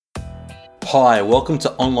Hi, welcome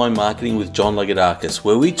to Online Marketing with John Lagodakis,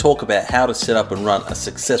 where we talk about how to set up and run a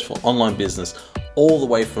successful online business all the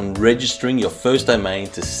way from registering your first domain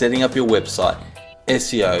to setting up your website,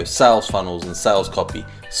 SEO, sales funnels and sales copy,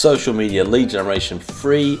 social media, lead generation,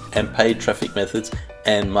 free and paid traffic methods,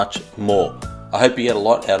 and much more. I hope you get a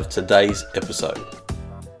lot out of today's episode.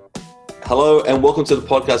 Hello and welcome to the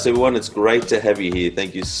podcast, everyone. It's great to have you here.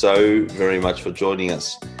 Thank you so very much for joining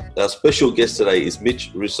us. Our special guest today is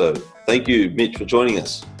Mitch Russo. Thank you, Mitch, for joining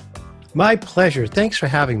us. My pleasure. Thanks for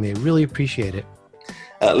having me. Really appreciate it.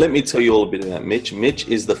 Let me tell you all a bit about Mitch. Mitch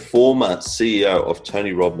is the former CEO of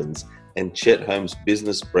Tony Robbins and Chet Holmes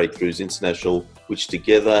Business Breakthroughs International, which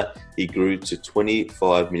together he grew to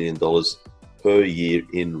 $25 million per year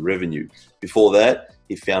in revenue. Before that,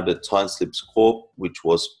 he founded Timeslips Corp, which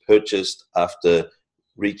was purchased after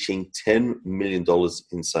reaching $10 million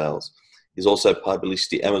in sales. He's also published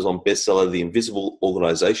the Amazon bestseller, The Invisible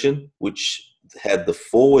Organization, which had the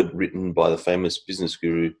foreword written by the famous business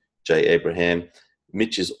guru, Jay Abraham.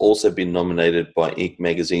 Mitch has also been nominated by Inc.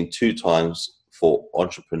 magazine 2 times for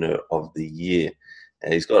Entrepreneur of the Year.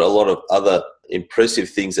 And he's got a lot of other impressive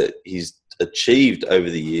things that he's achieved over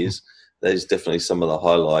the years. That is definitely some of the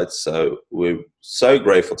highlights. So we're so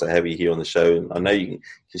grateful to have you here on the show. And I know you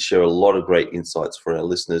can share a lot of great insights for our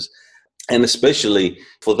listeners. And especially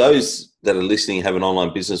for those that are listening and have an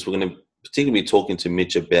online business, we're going to particularly be talking to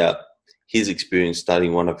Mitch about his experience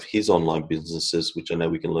starting one of his online businesses, which I know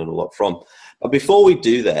we can learn a lot from. But before we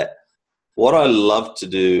do that, what I love to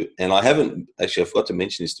do, and I forgot to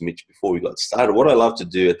mention this to Mitch before we got started, what I love to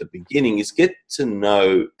do at the beginning is get to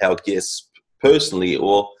know our guests personally,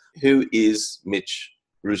 or who is Mitch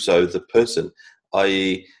Russo, the person,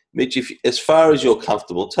 i.e. Mitch, if, as far as you're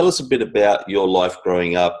comfortable, tell us a bit about your life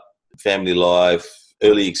growing up, family life,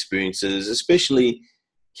 early experiences, especially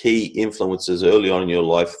key influences early on in your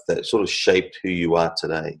life that sort of shaped who you are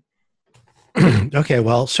today. Okay,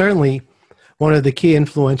 well, certainly one of the key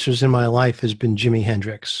influencers in my life has been Jimi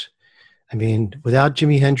Hendrix. I mean, without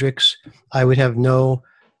Jimi Hendrix, I would have no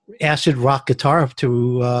acid rock guitar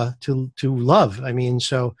to love. I mean,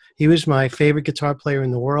 so he was my favorite guitar player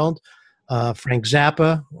in the world. Frank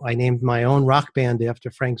Zappa, I named my own rock band after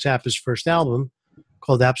Frank Zappa's first album,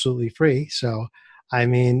 called Absolutely Free. So, I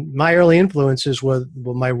mean, my early influences were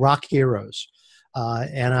my rock heroes.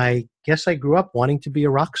 And I guess I grew up wanting to be a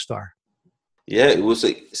rock star. Yeah, it was.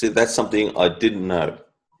 See, that's something I didn't know.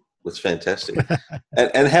 That's fantastic.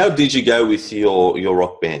 and how did you go with your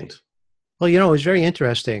rock band? Well, you know, it was very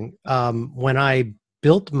interesting. When I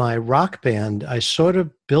built my rock band, I sort of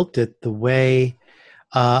built it the way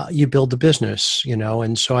you build a business, you know.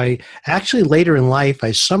 And so I actually later in life,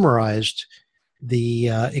 I summarized the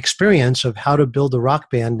experience of how to build a rock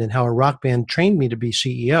band and how a rock band trained me to be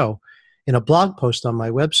CEO in a blog post on my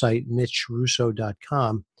website,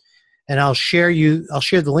 mitchrusso.com. And I'll share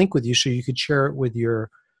the link with you so you could share it with your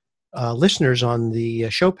listeners on the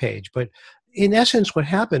show page. But in essence, what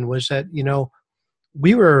happened was that, you know,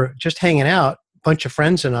 we were just hanging out, a bunch of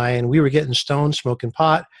friends and I, and we were getting stoned, smoking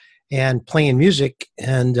pot and playing music.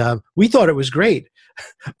 And we thought it was great.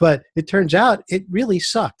 But it turns out it really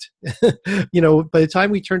sucked. You know, by the time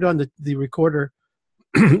we turned on the recorder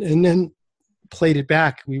and then played it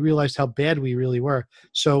back, we realized how bad we really were.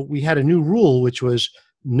 So we had a new rule, which was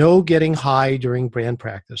no getting high during brand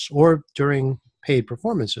practice or during paid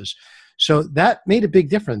performances. So that made a big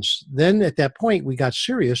difference. Then at that point, we got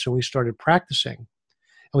serious and we started practicing.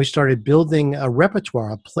 And we started building a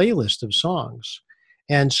repertoire, a playlist of songs.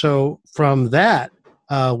 And so from that,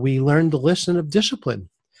 we learned the lesson of discipline.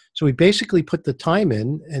 So we basically put the time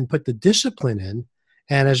in and put the discipline in.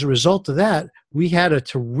 And as a result of that, we had a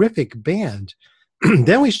terrific band.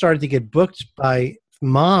 Then we started to get booked by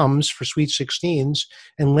moms for Sweet 16s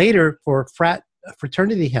and later for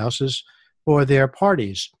fraternity houses for their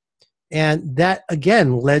parties. And that,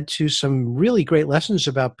 again, led to some really great lessons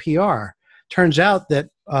about PR. Turns out that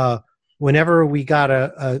whenever we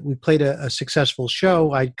played a successful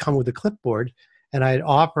show, I'd come with a clipboard and I'd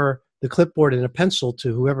offer the clipboard and a pencil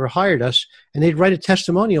to whoever hired us, and they'd write a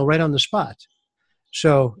testimonial right on the spot.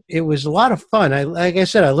 So it was a lot of fun. Like I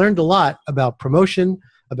said, I learned a lot about promotion,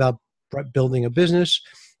 about building a business.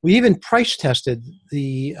 We even price tested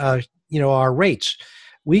our rates.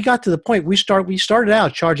 We got to the point we started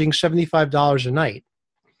out charging $75 a night.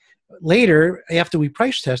 Later, after we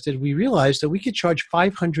price tested, we realized that we could charge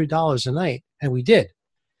 $500 a night, and we did.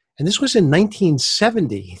 And this was in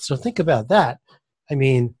 1970. So think about that. I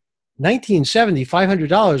mean, 1970,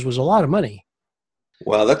 $500 was a lot of money.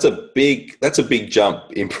 Wow, that's a big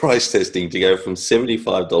jump in price testing to go from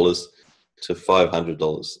 $75 to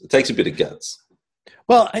 $500. It takes a bit of guts.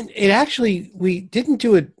 Well, and it actually, we didn't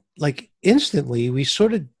do it like instantly. We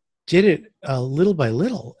sort of did it little by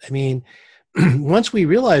little. I mean, once we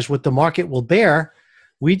realized what the market will bear,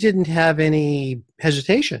 we didn't have any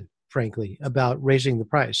hesitation, frankly, about raising the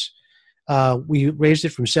price. We raised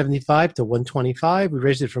it from 75 to 125. We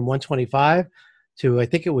raised it from 125 to, I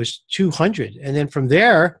think it was 200. And then from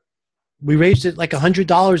there, we raised it like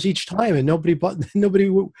 $100 each time, and nobody bought,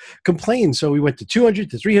 nobody complained. So we went to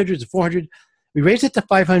 200 to 300 to 400. We raised it to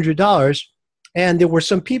 $500, and there were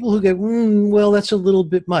some people who go, well, that's a little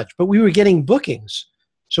bit much. But we were getting bookings,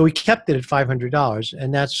 so we kept it at $500,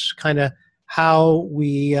 and that's kind of how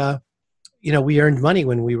we, we earned money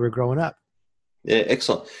when we were growing up. Yeah,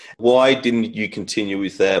 excellent. Why didn't you continue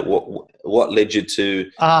with that? What led you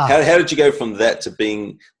to? How did you go from that to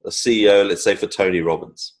being a CEO, let's say, for Tony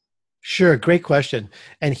Robbins? Sure, great question.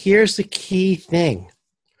 And here's the key thing,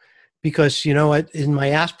 because you know what, in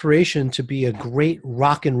my aspiration to be a great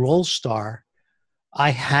rock and roll star, I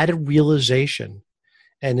had a realization,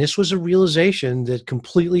 and this was a realization that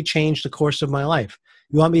completely changed the course of my life.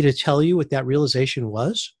 You want me to tell you what that realization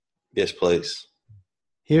was? Yes, please.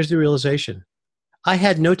 Here's the realization. I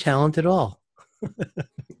had no talent at all.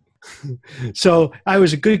 So I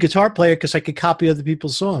was a good guitar player because I could copy other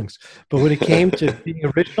people's songs. But when it came to being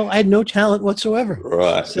original, I had no talent whatsoever.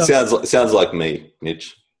 Right. So, it sounds like me,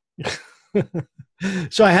 Mitch.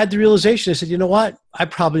 So I had the realization. I said, you know what? I'm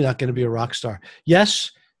probably not going to be a rock star.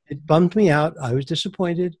 Yes, it bummed me out. I was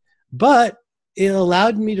disappointed. But it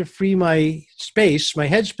allowed me to free my space, my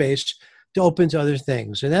headspace, to open to other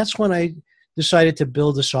things. And that's when I decided to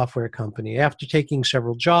build a software company. After taking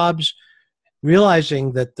several jobs,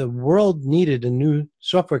 realizing that the world needed a new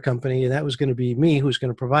software company, and that was going to be me who was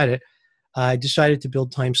going to provide it, I decided to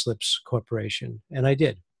build TimeSlips Corporation, and I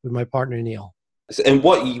did with my partner, Neil. And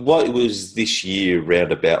what was this year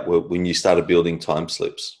roundabout when you started building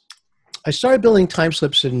TimeSlips? I started building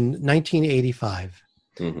TimeSlips in 1985,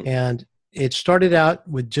 and it started out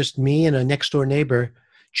with just me and a next-door neighbor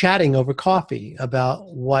chatting over coffee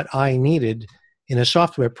about what I needed in a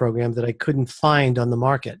software program that I couldn't find on the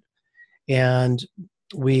market. And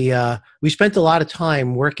we spent a lot of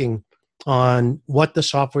time working on what the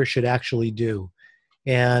software should actually do.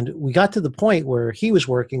 And we got to the point where he was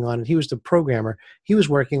working on it. He was the programmer. He was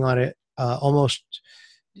working on it almost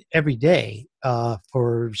every day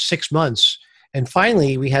for 6 months. And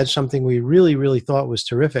finally, we had something we really, really thought was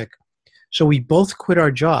terrific. So we both quit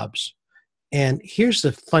our jobs. And here's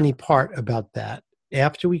the funny part about that.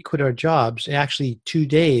 After we quit our jobs, actually 2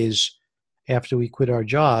 days after we quit our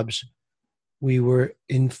jobs, we were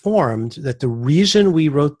informed that the reason we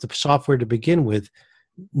wrote the software to begin with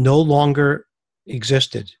no longer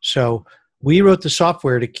existed. So we wrote the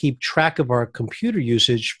software to keep track of our computer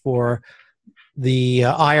usage for the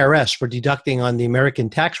IRS, for deducting on the American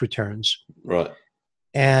tax returns. Right.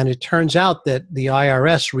 And it turns out that the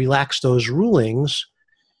IRS relaxed those rulings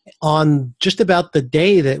on just about the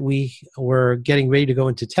day that we were getting ready to go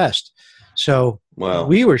into test. So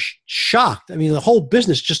we were shocked. I mean, the whole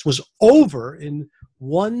business just was over in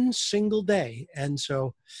one single day. And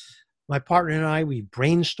so my partner and I, we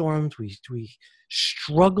brainstormed, we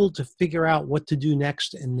struggled to figure out what to do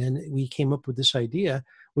next. And then we came up with this idea,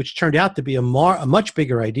 which turned out to be a much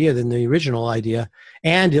bigger idea than the original idea.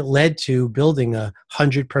 And it led to building a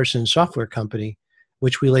 100-person software company,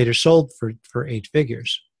 which we later sold for 8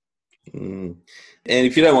 figures. And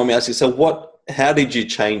if you don't mind me asking, so how did you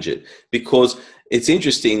change it? Because it's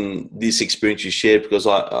interesting, this experience you shared, because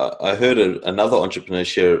I heard another entrepreneur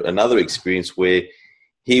share another experience where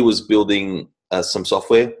he was building some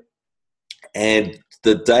software, and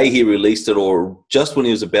the day he released it, or just when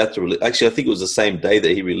he was about to release, actually I think it was the same day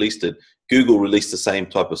that he released it, Google released the same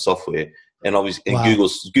type of software, and obviously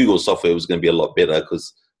Google's software was going to be a lot better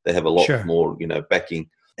because they have a lot more backing.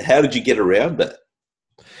 How did you get around that?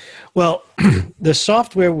 Well, the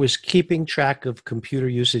software was keeping track of computer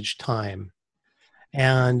usage time.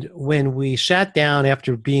 And when we sat down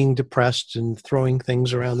after being depressed and throwing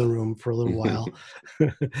things around the room for a little while,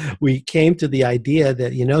 we came to the idea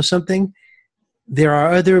that, you know something, there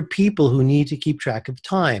are other people who need to keep track of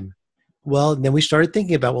time. Well, then we started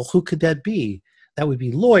thinking about, well, who could that be? That would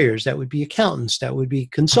be lawyers, that would be accountants, that would be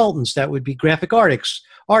consultants, that would be graphic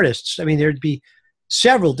artists. I mean, there'd be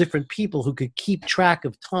several different people who could keep track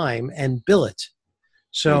of time and bill it.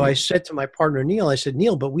 So I said to my partner, Neil, I said,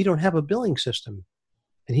 Neil, but we don't have a billing system.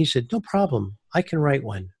 And he said, no problem. I can write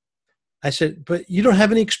one. I said, but you don't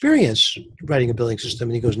have any experience writing a billing system.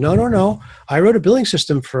 And he goes, no. I wrote a billing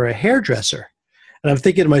system for a hairdresser. And I'm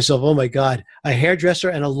thinking to myself, oh my God, a hairdresser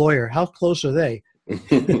and a lawyer, how close are they?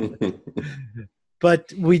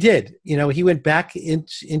 But we did. He went back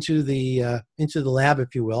into the lab,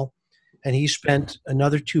 if you will, and he spent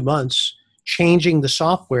another 2 months changing the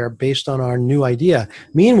software based on our new idea.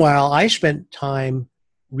 Meanwhile, I spent time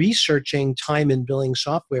researching time and billing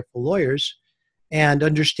software for lawyers and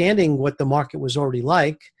understanding what the market was already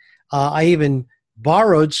like. I even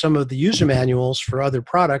borrowed some of the user manuals for other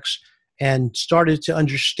products and started to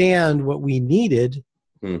understand what we needed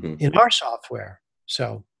in our software.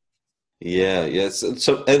 So, yes.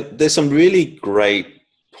 So and there's some really great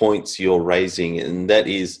points you're raising, and that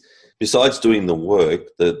is, besides doing the work,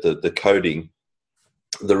 the coding,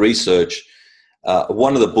 the research,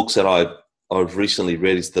 one of the books that I've recently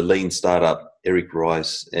read is The Lean Startup, Eric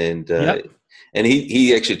Rice, and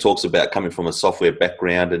he actually talks about coming from a software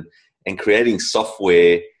background and creating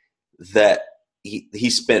software that he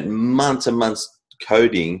spent months and months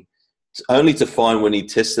coding, only to find when he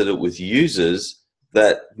tested it with users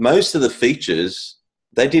that most of the features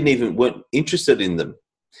they weren't interested in them.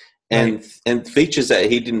 And features that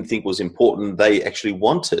he didn't think was important, they actually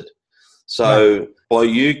wanted. So by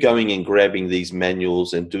you going and grabbing these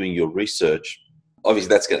manuals and doing your research, obviously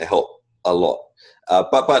that's going to help a lot.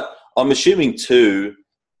 But I'm assuming too,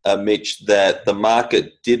 Mitch, that the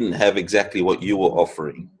market didn't have exactly what you were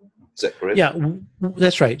offering. Is that correct? Yeah,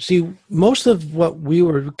 that's right. See, most of what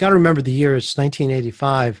got to remember the year is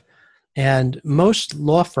 1985, and most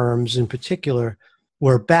law firms in particular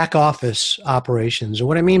were back office operations. And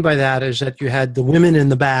what I mean by that is that you had the women in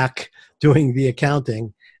the back doing the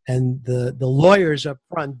accounting and the lawyers up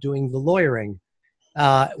front doing the lawyering.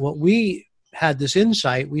 What we had this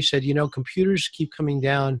insight, we said, computers keep coming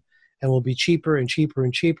down and will be cheaper and cheaper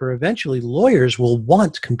and cheaper. Eventually, lawyers will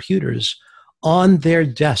want computers on their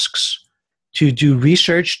desks to do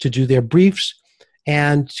research, to do their briefs,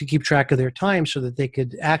 and to keep track of their time so that they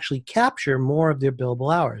could actually capture more of their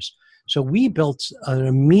billable hours. So we built an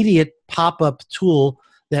immediate pop-up tool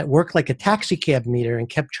that worked like a taxi cab meter and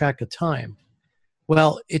kept track of time.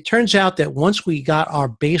 Well, it turns out that once we got our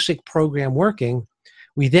basic program working,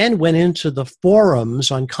 we then went into the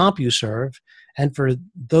forums on CompuServe. And for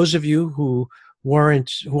those of you who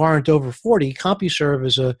aren't over 40, CompuServe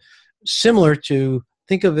is similar to,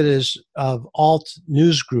 think of it as alt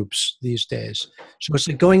news groups these days. So it's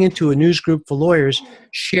like going into a news group for lawyers,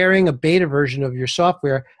 sharing a beta version of your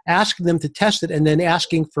software, asking them to test it, and then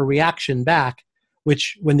asking for reaction back,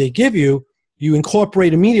 which when they give you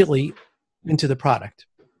incorporate immediately into the product.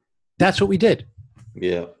 That's what we did.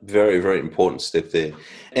 Yeah, very, very important step there.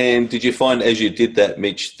 And did you find as you did that,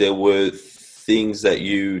 Mitch, there were things that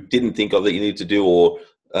you didn't think of that you needed to do, or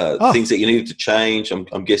things that you needed to change?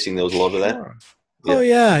 I'm guessing there was a lot of that. Yeah. Oh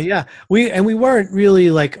yeah. We weren't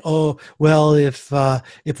really like, oh well, if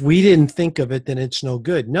we didn't think of it, then it's no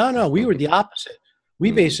good. No, we were the opposite.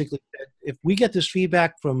 We basically said, if we get this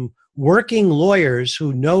feedback from working lawyers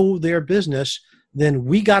who know their business, then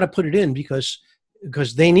we got to put it in because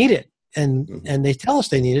they need it, and they tell us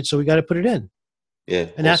they need it, so we got to put it in. Yeah,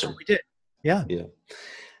 and that's what we did. Yeah.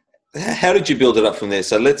 How did you build it up from there?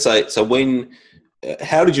 So let's say,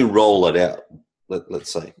 how did you roll it out?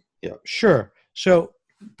 Let's say, yeah. Sure. So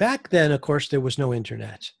back then, of course, there was no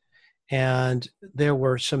internet, and there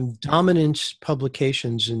were some dominant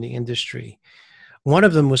publications in the industry. One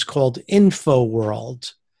of them was called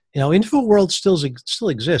InfoWorld. InfoWorld still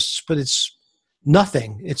exists, but it's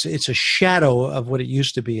nothing. It's a shadow of what it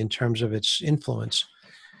used to be in terms of its influence.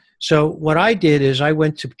 So what I did is I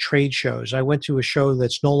went to trade shows. I went to a show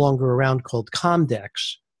that's no longer around called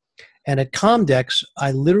Comdex. And at Comdex,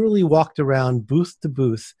 I literally walked around booth to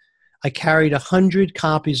booth. I carried 100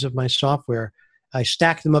 copies of my software. I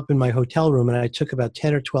stacked them up in my hotel room, and I took about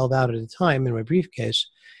 10 or 12 out at a time in my briefcase.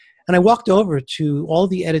 And I walked over to all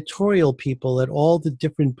the editorial people at all the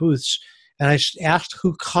different booths, and I asked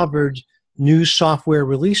who covered new software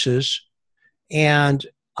releases, and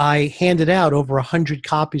I handed out over 100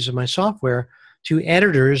 copies of my software to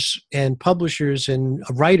editors and publishers and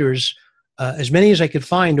writers, as many as I could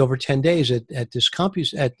find over 10 days at this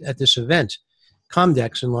event,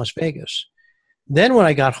 Comdex in Las Vegas. Then when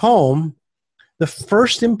I got home, the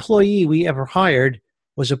first employee we ever hired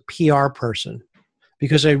was a PR person,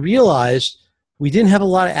 because I realized we didn't have a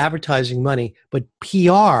lot of advertising money, but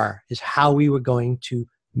PR is how we were going to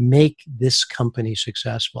make this company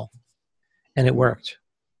successful. And it worked.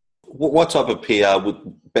 What type of PR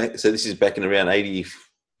so this is back in around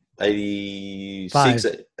 86,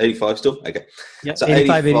 85 still? Okay. Yep, so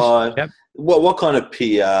 85. Yep. What kind of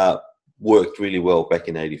PR worked really well back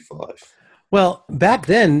in 85? Well, back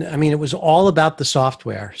then, it was all about the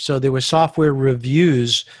software. So there were software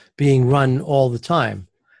reviews being run all the time.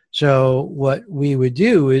 So what we would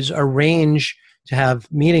do is arrange to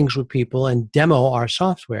have meetings with people and demo our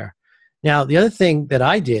software. Now, the other thing that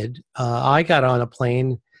I did, I got on a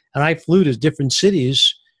plane and I flew to different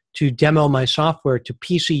cities to demo my software to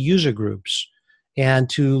PC user groups and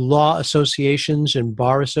to law associations and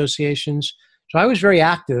bar associations. So I was very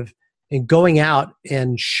active in going out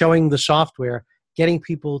and showing the software, getting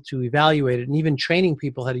people to evaluate it, and even training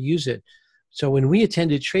people how to use it. So when we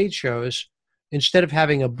attended trade shows, instead of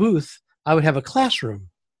having a booth, I would have a classroom.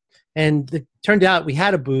 And it turned out we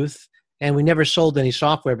had a booth and we never sold any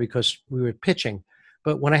software because we were pitching.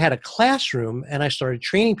 But when I had a classroom and I started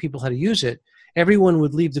training people how to use it, everyone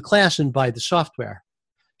would leave the class and buy the software.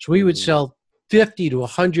 So we would sell 50 to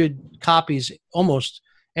 100 copies almost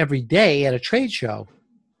every day at a trade show.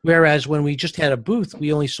 Whereas when we just had a booth,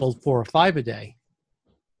 we only sold 4 or 5 a day.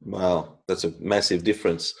 Wow, that's a massive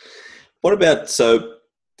difference. What about, so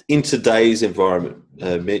in today's environment,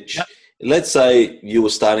 Mitch, Yep. let's say you were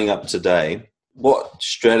starting up today, what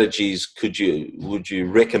strategies would you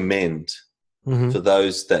recommend for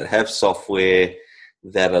those that have software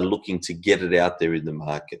that are looking to get it out there in the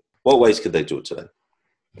market? What ways could they do it today?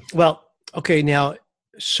 Well, okay, now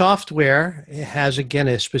software has, again,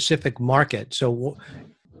 a specific market. So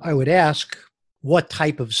I would ask, what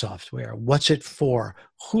type of software? What's it for?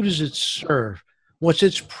 Who does it serve? What's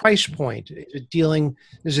its price point?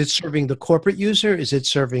 Is it serving the corporate user? Is it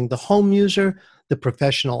serving the home user, the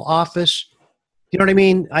professional office? You know what I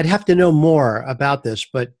mean? I'd have to know more about this,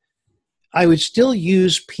 but I would still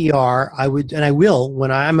use PR. I will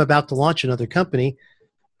when I'm about to launch another company,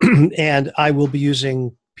 and I will be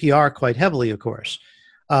using PR quite heavily, of course.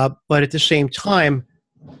 But at the same time,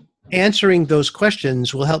 answering those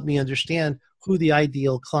questions will help me understand who the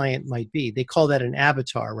ideal client might be. They call that an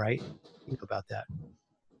avatar, right? You know about that.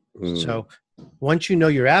 So once you know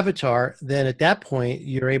your avatar, then at that point,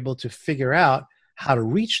 you're able to figure out how to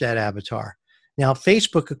reach that avatar. Now,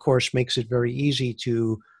 Facebook, of course, makes it very easy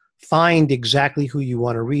to find exactly who you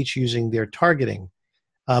want to reach using their targeting.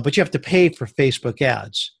 But you have to pay for Facebook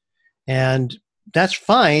ads. And that's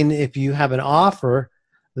fine if you have an offer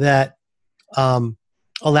that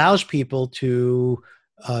allows people to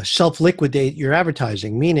self-liquidate your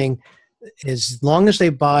advertising, meaning as long as they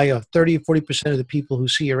buy 30 or 40% of the people who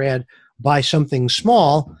see your ad buy something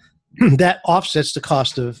small, that offsets the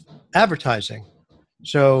cost of advertising.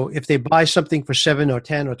 So if they buy something for $7 or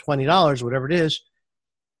 $10 or $20, whatever it is,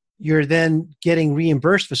 you're then getting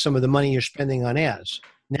reimbursed for some of the money you're spending on ads.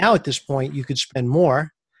 Now at this point, you could spend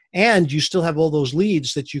more, and you still have all those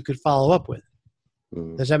leads that you could follow up with.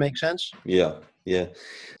 Does that make sense? Yeah.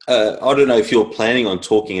 I don't know if you're planning on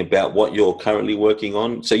talking about what you're currently working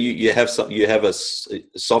on. So you have a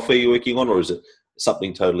software you're working on, or is it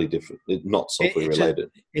something totally different, not software related?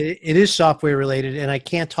 It is software related, and I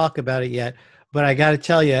can't talk about it yet. But I got to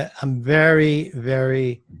tell you, I'm very,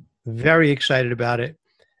 very, very excited about it.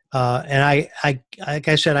 And I, like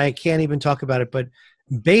I said, I can't even talk about it, but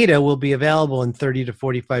beta will be available in 30 to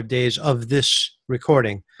 45 days of this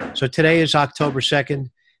recording. So today is October 2nd.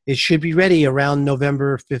 It should be ready around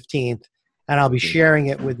November 15th. And I'll be sharing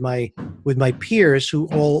it with my peers who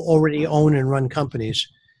all already own and run companies.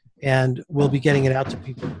 And we'll be getting it out to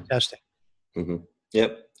people for testing. Mm-hmm.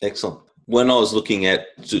 Yep. Excellent. When I was looking at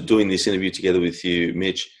doing this interview together with you,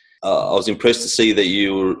 Mitch, I was impressed to see that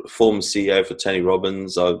you were former CEO for Tony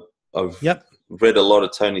Robbins. I've read a lot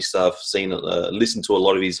of Tony's stuff, listened to a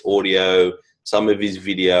lot of his audio, some of his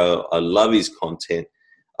video. I love his content.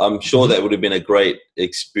 I'm sure that would have been a great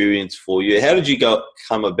experience for you. How did you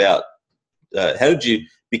come about? How did you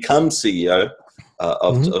become CEO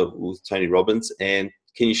with Tony Robbins? And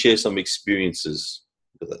can you share some experiences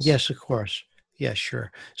with us? Yes, of course. Yeah,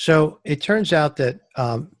 sure. So it turns out that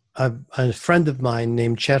a friend of mine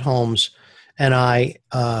named Chet Holmes and I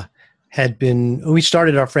we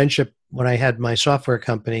started our friendship when I had my software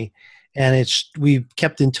company, and we've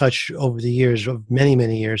kept in touch over the years, of many,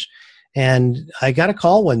 many years. And I got a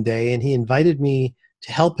call one day, and he invited me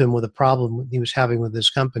to help him with a problem he was having with his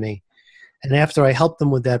company. And after I helped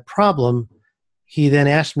him with that problem, he then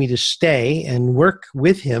asked me to stay and work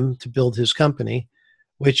with him to build his company,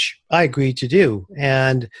 which I agreed to do.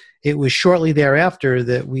 And it was shortly thereafter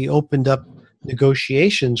that we opened up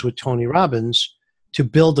negotiations with Tony Robbins to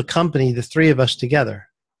build a company, the three of us together.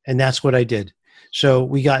 And that's what I did. So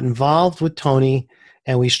we got involved with Tony,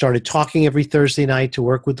 and we started talking every Thursday night to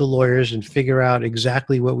work with the lawyers and figure out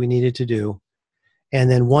exactly what we needed to do. And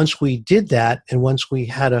then once we did that, and once we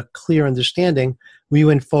had a clear understanding, we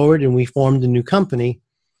went forward and we formed a new company,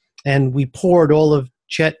 and we poured all of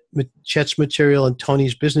Chet's material and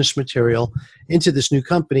Tony's business material into this new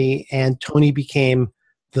company, and Tony became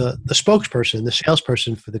the spokesperson, the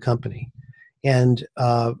salesperson for the company. And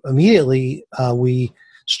immediately we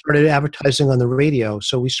started advertising on the radio.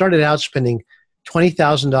 So we started out spending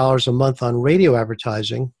 $20,000 a month on radio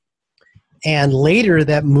advertising. And later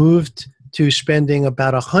that moved to spending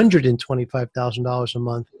about $125,000 a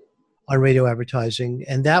month on radio advertising.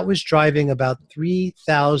 And that was driving about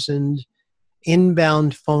 3,000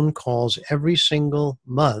 inbound phone calls every single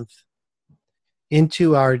month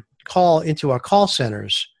into our call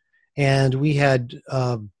centers. And we had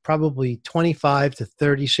probably 25 to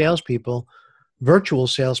 30 salespeople, virtual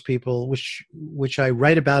salespeople, which I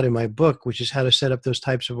write about in my book, which is how to set up those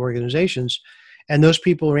types of organizations. And those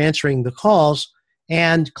people were answering the calls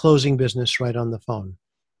and closing business right on the phone.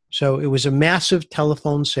 So it was a massive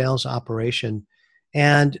telephone sales operation.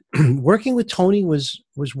 And working with Tony was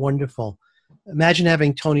wonderful. Imagine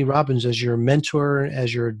having Tony Robbins as your mentor,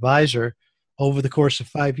 as your advisor over the course of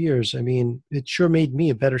 5 years. I mean, it sure made me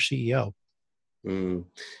a better CEO.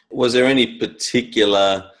 Was there any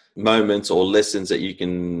particular moments or lessons that you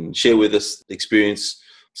can share with us, experience,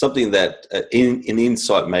 something that an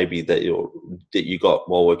insight maybe that you got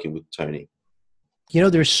while working with Tony? You know,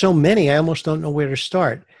 there's so many, I almost don't know where to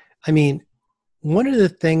start. I mean, one of the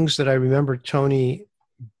things that I remember Tony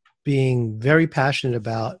being very passionate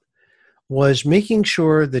about was making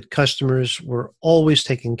sure that customers were always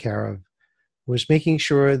taken care of, was making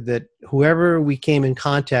sure that whoever we came in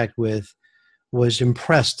contact with was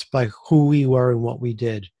impressed by who we were and what we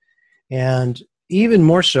did. And even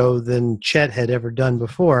more so than Chet had ever done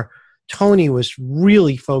before, Tony was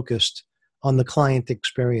really focused on the client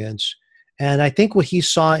experience. And I think what he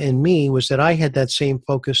saw in me was that I had that same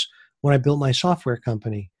focus when I built my software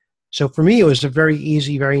company. So for me, it was a very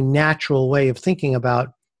easy, very natural way of thinking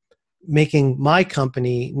about making my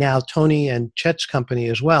company, now Tony and Chet's company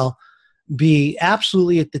as well, be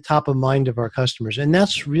absolutely at the top of mind of our customers. And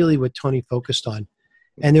that's really what Tony focused on.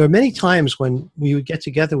 And there were many times when we would get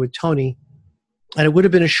together with Tony, and it would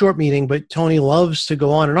have been a short meeting, but Tony loves to go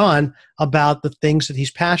on about the things that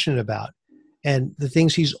he's passionate about. And the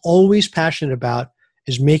things he's always passionate about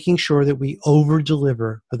is making sure that we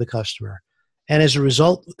over-deliver for the customer. And as a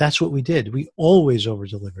result, that's what we did. We always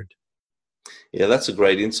over-delivered. Yeah, that's a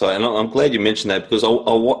great insight. And I'm glad you mentioned that, because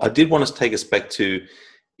I did want to take us back to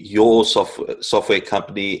your software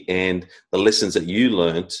company and the lessons that you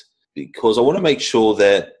learned, because I want to make sure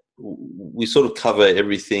that we sort of cover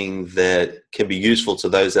everything that can be useful to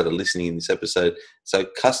those that are listening in this episode. So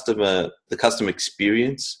the customer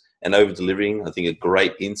experience and over-delivering, I think, are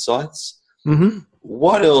great insights. Mm-hmm.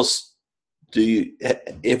 What else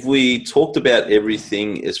if we talked about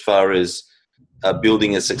everything as far as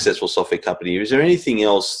building a successful software company, is there anything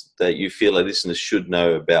else that you feel our listeners should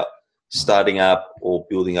know about starting up or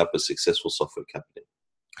building up a successful software company?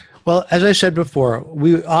 Well, as I said before,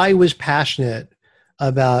 I was passionate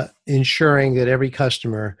about ensuring that every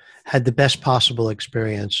customer had the best possible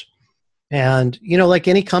experience. And, like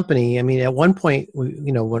any company, I mean, at one point,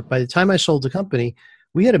 by the time I sold the company,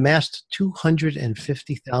 we had amassed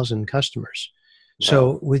 250,000 customers. Wow.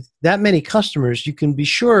 So with that many customers, you can be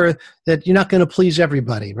sure that you're not going to please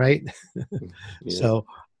everybody, right? Yeah. So,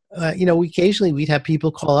 we'd have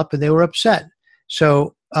people call up and they were upset.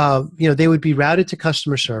 So, they would be routed to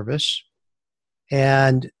customer service,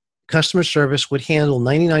 and customer service would handle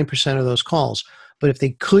 99% of those calls. But if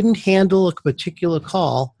they couldn't handle a particular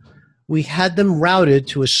call, we had them routed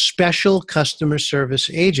to a special customer service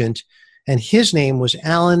agent, and his name was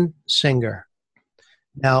Alan Singer.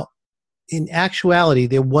 Now, in actuality,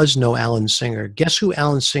 there was no Alan Singer. Guess who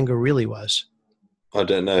Alan Singer really was? I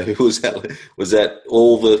don't know. Who was that? Was that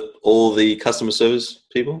all the customer service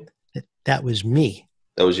people? That was me.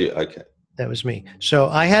 That was you. Okay. That was me. So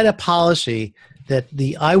I had a policy that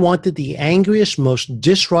I wanted the angriest, most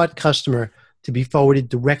distraught customer to be forwarded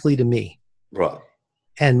directly to me. Right.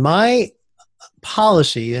 And my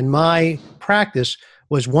policy and my practice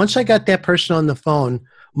was, once I got that person on the phone,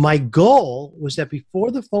 my goal was that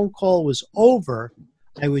before the phone call was over,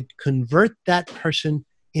 I would convert that person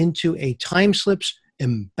into a TimeSlips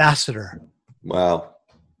ambassador. Wow.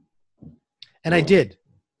 And I did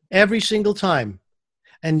every single time.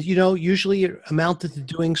 And, usually it amounted to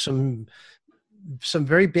doing some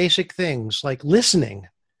very basic things like listening,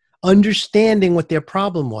 understanding what their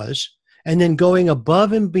problem was, and then going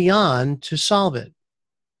above and beyond to solve it.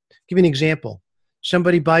 Give you an example.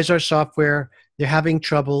 Somebody buys our software. They're having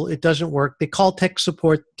trouble. It doesn't work. They call tech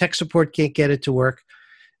support. Tech support can't get it to work.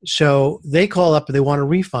 So they call up and they want a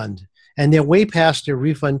refund. And they're way past their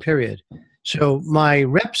refund period. So my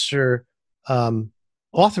reps are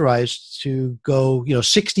authorized to go,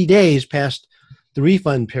 60 days past the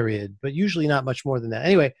refund period, but usually not much more than that.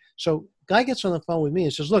 Anyway, so guy gets on the phone with me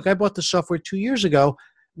and says, look, I bought the software 2 years ago.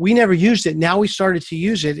 We never used it. Now we started to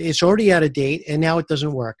use it. It's already out of date, and now it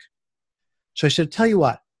doesn't work. So I said, tell you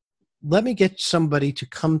what, let me get somebody to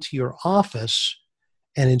come to your office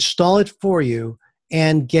and install it for you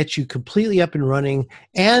and get you completely up and running,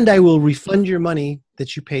 and I will refund your money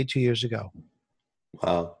that you paid 2 years ago.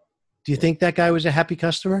 Wow. Do you think that guy was a happy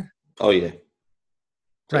customer? Oh, yeah.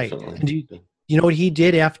 Definitely. Right. And do you know what he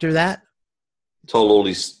did after that? Told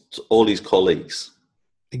all his colleagues.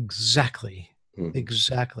 Exactly.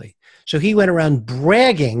 Exactly. So he went around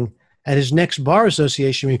bragging at his next bar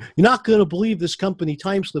association meeting, you're not going to believe this company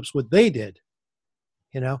time slips what they did.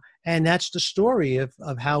 And that's the story of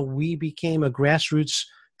how we became a grassroots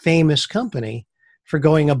famous company for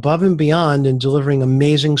going above and beyond and delivering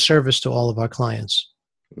amazing service to all of our clients.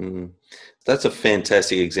 That's a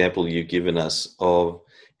fantastic example you've given us of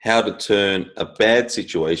how to turn a bad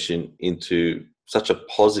situation into such a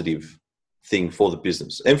positive thing for the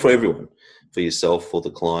business and for everyone, for yourself, for the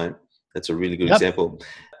client. That's a really good example.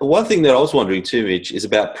 One thing that I was wondering too, Mitch, is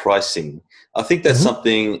about pricing. I think that's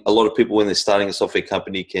something a lot of people when they're starting a software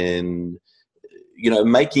company can,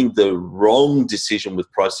 making the wrong decision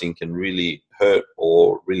with pricing can really hurt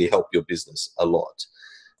or really help your business a lot.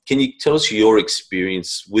 Can you tell us your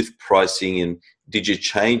experience with pricing, and did you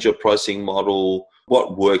change your pricing model?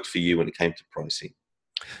 What worked for you when it came to pricing?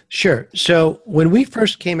 Sure. So when we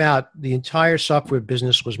first came out, the entire software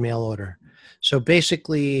business was mail order. So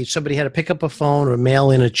basically, somebody had to pick up a phone or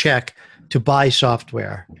mail in a check to buy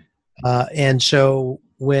software. And so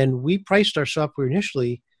when we priced our software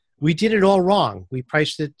initially, we did it all wrong. We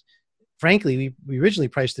priced it, frankly, we originally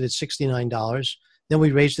priced it at $69. Then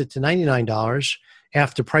we raised it to $99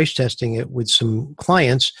 after price testing it with some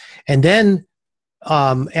clients. And then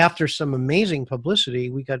after some amazing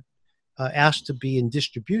publicity, we got asked to be in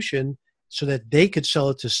distribution so that they could sell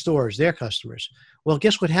it to stores, their customers. Well,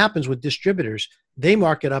 guess what happens with distributors? They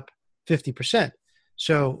mark it up 50%.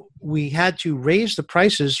 So we had to raise the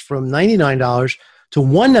prices from $99 to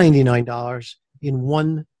 $199 in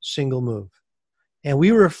one single move. And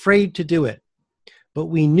we were afraid to do it. But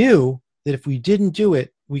we knew that if we didn't do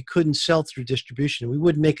it, we couldn't sell through distribution. We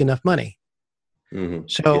wouldn't make enough money.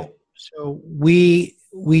 So we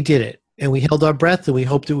did it. And we held our breath and we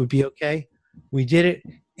hoped it would be okay. We did it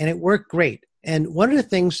and it worked great. And one of the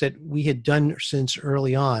things that we had done since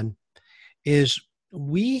early on is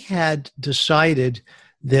we had decided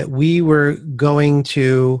that we were going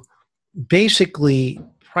to basically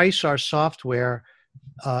price our software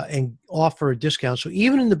and offer a discount. So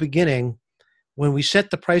even in the beginning, when we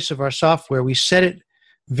set the price of our software, we set it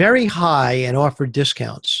very high and offered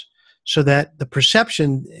discounts so that the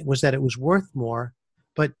perception was that it was worth more,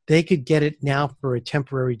 but they could get it now for a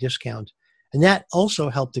temporary discount. And that also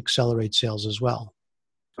helped accelerate sales as well.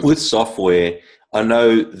 With software, I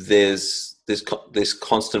know there's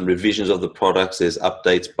constant revisions of the products, there's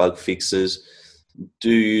updates, bug fixes.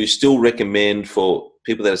 Do you still recommend for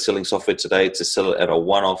people that are selling software today to sell it at a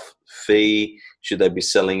one-off fee? Should they be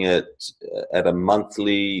selling it at on a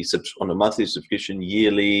monthly subscription,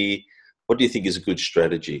 yearly? What do you think is a good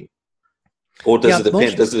strategy? Or does it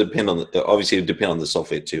depend? Does it depend on obviously it depend on the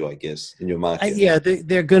software too, I guess, in your market?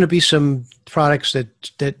 There are going to be some products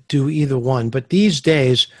that do either one, but these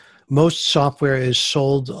days most software is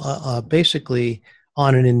sold basically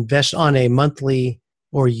on a monthly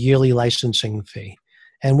or yearly licensing fee.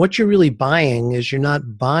 And what you're really buying is you're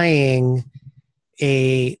not buying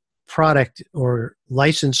a product or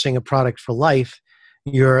licensing a product for life.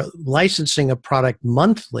 You're licensing a product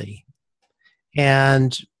monthly,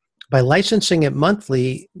 and by licensing it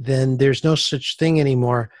monthly, then there's no such thing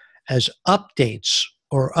anymore as updates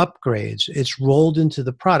or upgrades. It's rolled into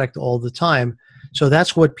the product all the time. So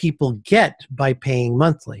that's what people get by paying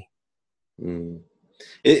monthly. And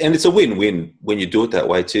it's a win-win when you do it that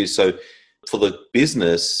way too. So for the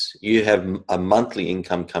business, you have a monthly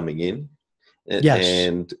income coming in. Yes.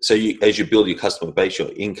 And so as you build your customer base,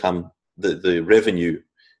 your income, the revenue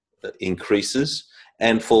increases.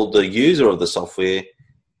 And for the user of the software,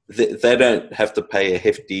 they don't have to pay a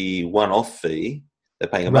hefty one-off fee. They're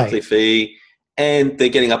paying a monthly fee, and they're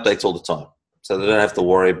getting updates all the time. So they don't have to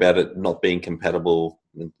worry about it not being compatible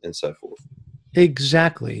and so forth.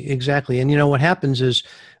 Exactly. And what happens is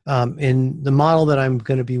in the model that I'm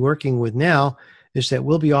going to be working with now is that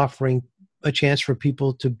we'll be offering a chance for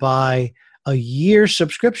people to buy a year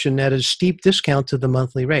subscription at a steep discount to the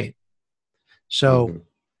monthly rate. So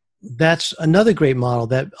that's another great model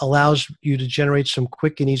that allows you to generate some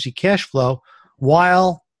quick and easy cash flow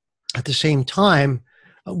while at the same time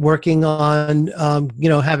working on,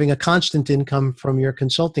 having a constant income from your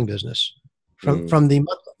consulting business, from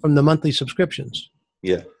from the monthly subscriptions.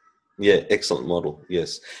 Yeah, yeah, excellent model.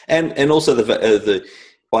 Yes, and also the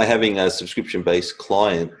by having a subscription-based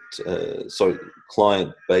client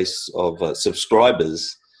base of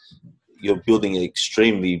subscribers, you're building an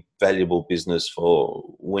extremely valuable business for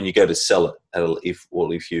when you go to sell it if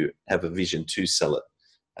you have a vision to sell it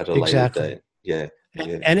at a later date. Yeah.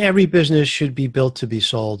 And every business should be built to be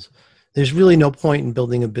sold. There's really no point in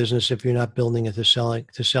building a business if you're not building it to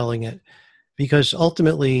selling it, because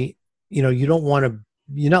ultimately,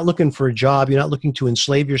 you're not looking for a job. You're not looking to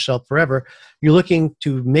enslave yourself forever. You're looking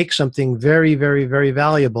to make something very, very, very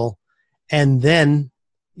valuable, and then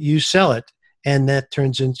you sell it. And that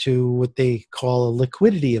turns into what they call a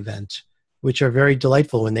liquidity event, which are very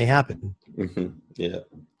delightful when they happen. Mm-hmm. Yeah,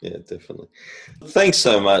 definitely. Thanks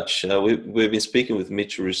so much. We've been speaking with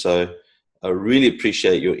Mitch Russo. I really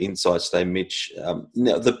appreciate your insights today, Mitch.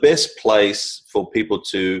 Now, the best place for people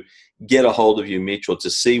to get a hold of you, Mitch, or to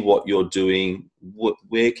see what you're doing,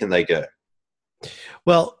 where can they go?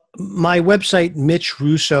 Well, my website,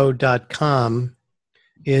 mitchrusso.com,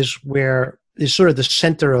 is sort of the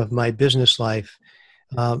center of my business life.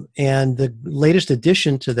 And the latest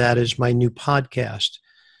addition to that is my new podcast.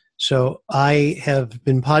 So I have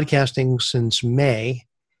been podcasting since May,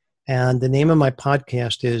 and the name of my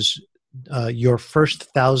podcast is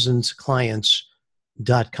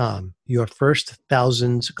yourfirst1000clients.com,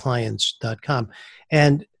 yourfirst1000clients.com.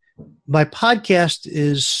 And my podcast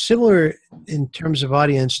is similar in terms of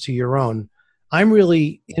audience to your own. I'm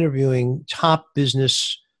really interviewing top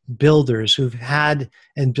business builders who've had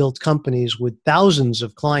and built companies with thousands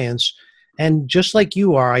of clients. And just like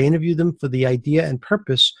you are, I interview them for the idea and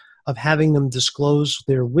purpose of having them disclose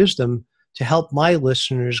their wisdom to help my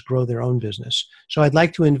listeners grow their own business. So I'd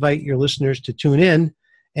like to invite your listeners to tune in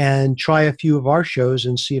and try a few of our shows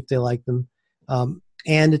and see if they like them.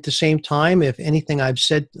 And at the same time, if anything I've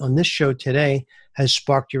said on this show today has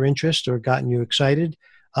sparked your interest or gotten you excited,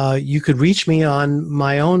 you could reach me on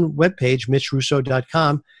my own webpage,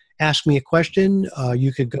 mitchrusso.com. Ask me a question.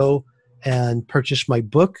 You could go and purchase my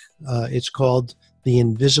book. It's called The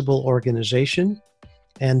Invisible Organization.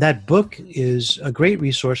 And that book is a great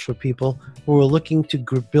resource for people who are looking to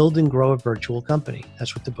build and grow a virtual company.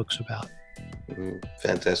 That's what the book's about.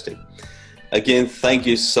 Fantastic. Again, thank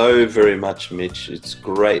you so very much, Mitch. It's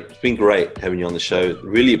great. It's been great having you on the show.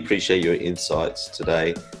 Really appreciate your insights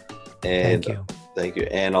today. And thank you. Thank you.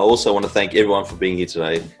 And I also want to thank everyone for being here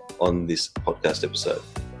today on this podcast episode.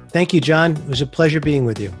 Thank you, John. It was a pleasure being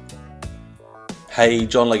with you. Hey,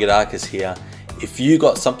 John Lagoudakis here. If you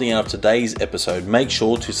got something out of today's episode, make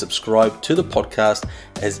sure to subscribe to the podcast,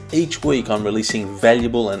 as each week I'm releasing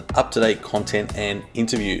valuable and up-to-date content and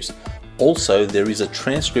interviews. Also, there is a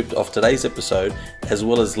transcript of today's episode, as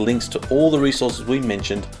well as links to all the resources we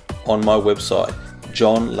mentioned on my website,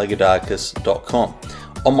 johnlagoudakis.com.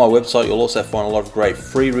 On my website, you'll also find a lot of great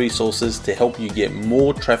free resources to help you get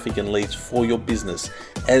more traffic and leads for your business,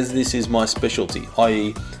 as this is my specialty,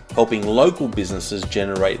 i.e. helping local businesses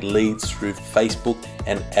generate leads through Facebook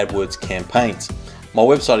and AdWords campaigns. My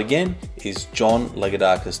website again is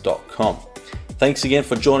johnlagoudakis.com. Thanks again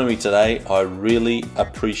for joining me today. I really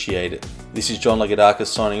appreciate it. This is John Lagoudakis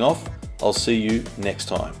signing off. I'll see you next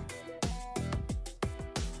time.